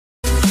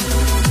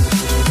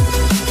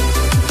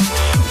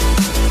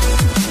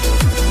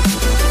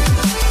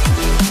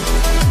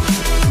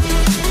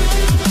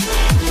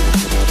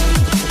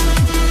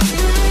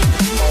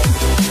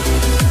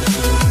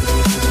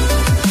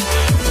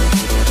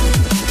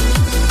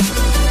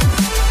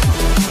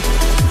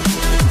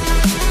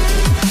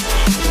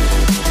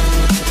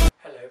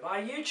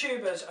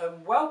YouTubers,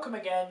 and welcome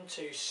again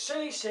to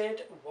Silly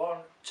Sid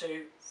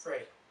 123.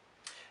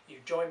 You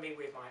join me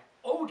with my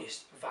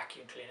oldest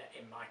vacuum cleaner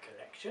in my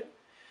collection,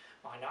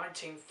 my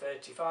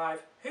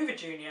 1935 Hoover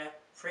Junior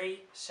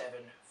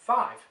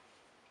 375.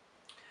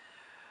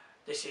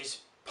 This is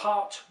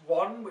part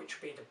 1,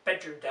 which will be the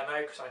bedroom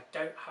demo because I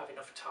don't have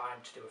enough time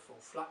to do a full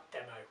flat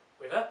demo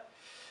with her.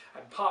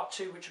 And part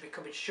 2, which will be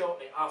coming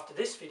shortly after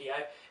this video,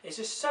 is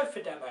a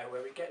sofa demo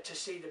where we get to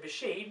see the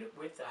machine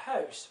with the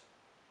hose.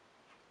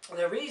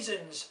 The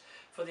reasons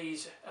for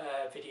these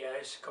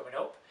videos coming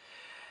up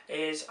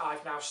is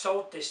I've now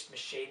sold this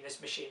machine.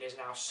 This machine is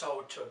now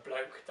sold to a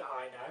bloke that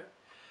I know.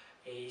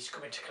 He's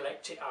coming to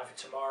collect it either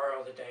tomorrow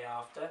or the day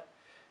after.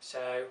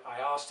 So I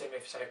asked him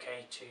if it's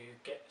okay to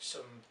get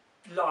some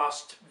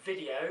last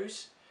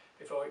videos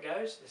before it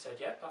goes. They said,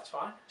 yep, that's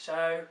fine.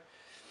 So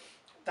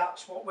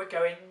that's what we're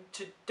going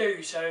to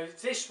do. So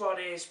this one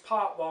is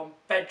part 1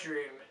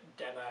 bedroom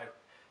demo.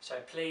 So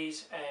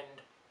please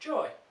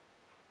enjoy.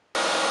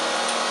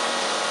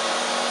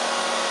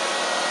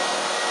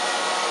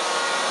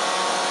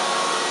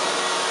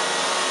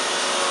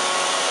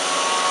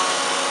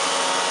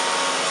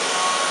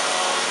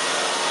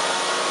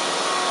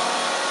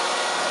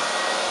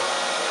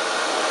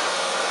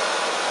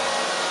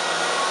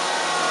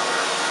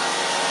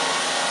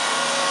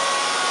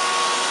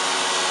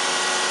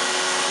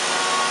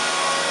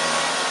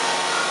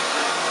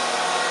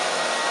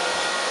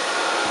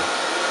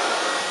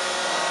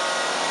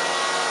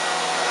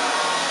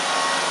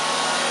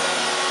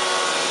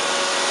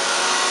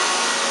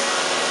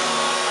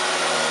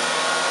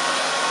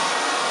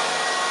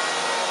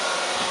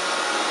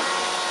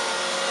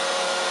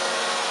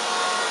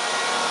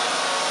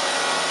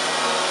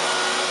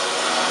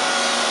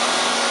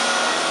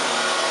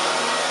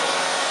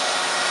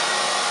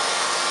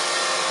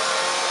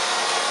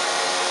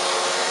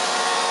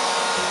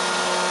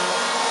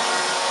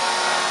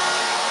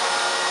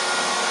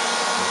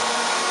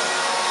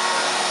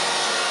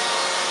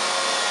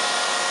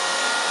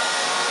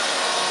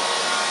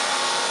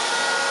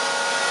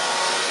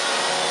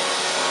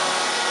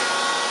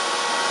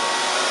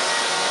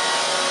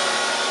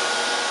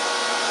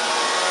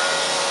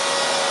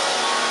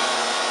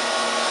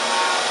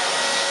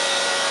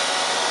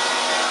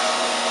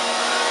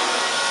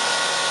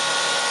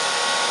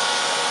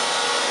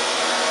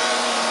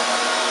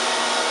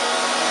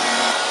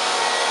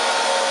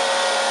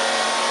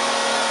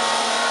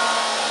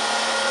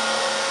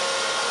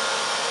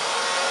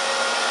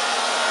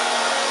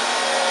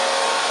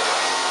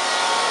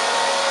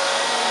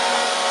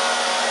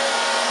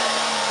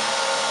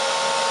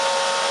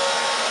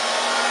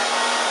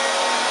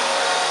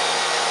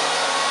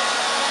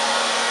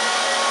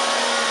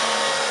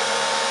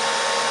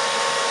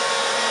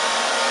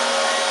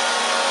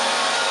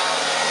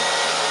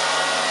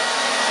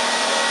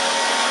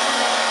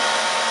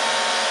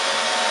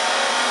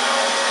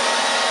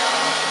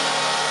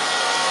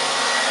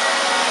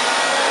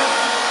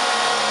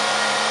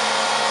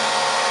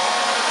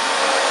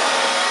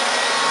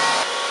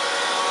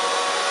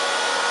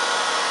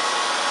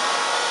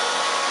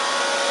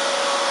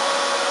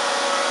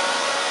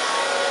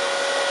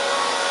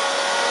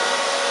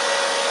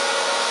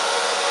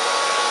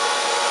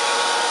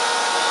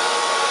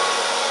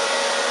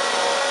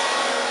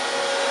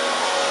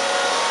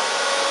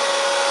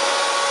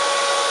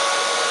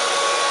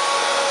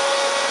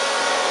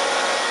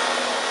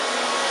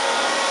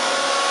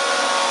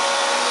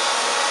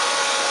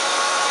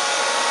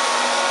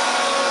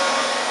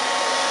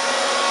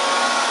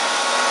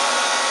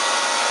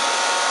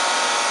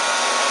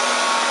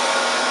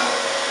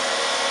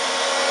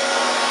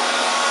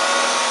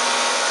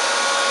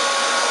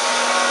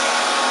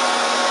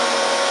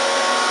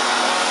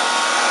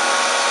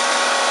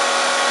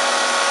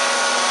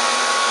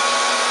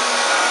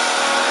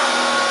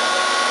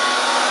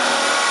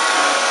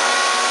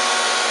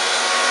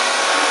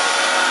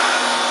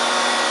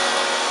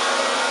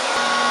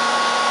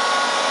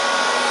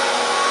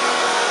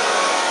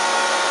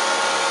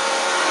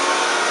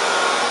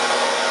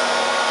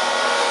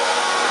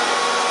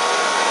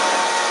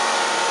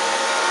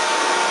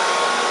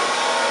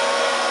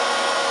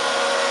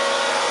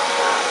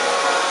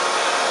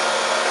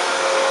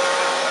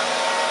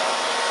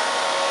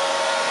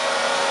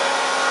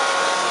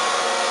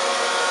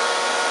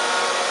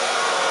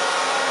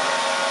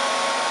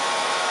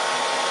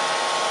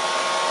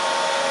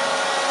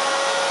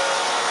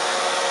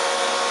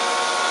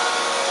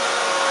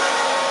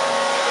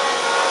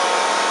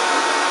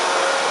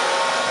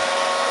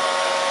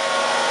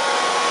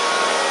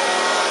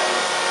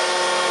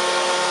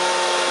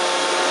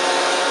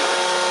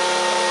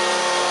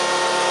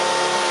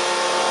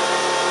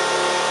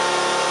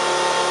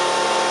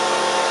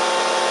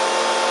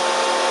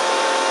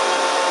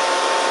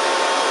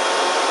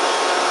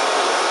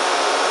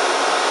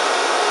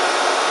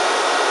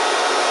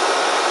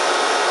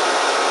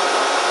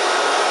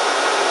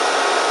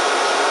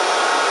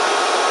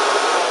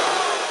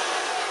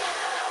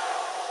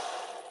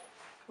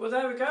 Well,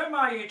 there we go,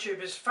 my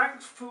YouTubers.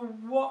 Thanks for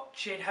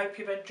watching. Hope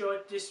you've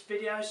enjoyed this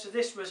video. So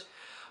this was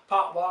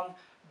part 1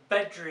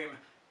 bedroom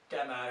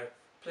demo.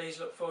 Please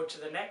look forward to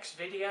the next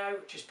video,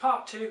 which is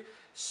part 2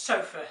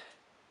 sofa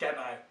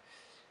demo.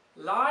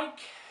 Like,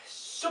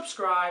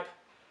 subscribe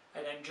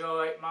and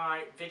enjoy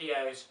my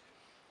videos.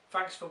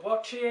 Thanks for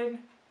watching,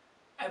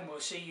 and we'll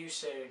see you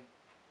soon.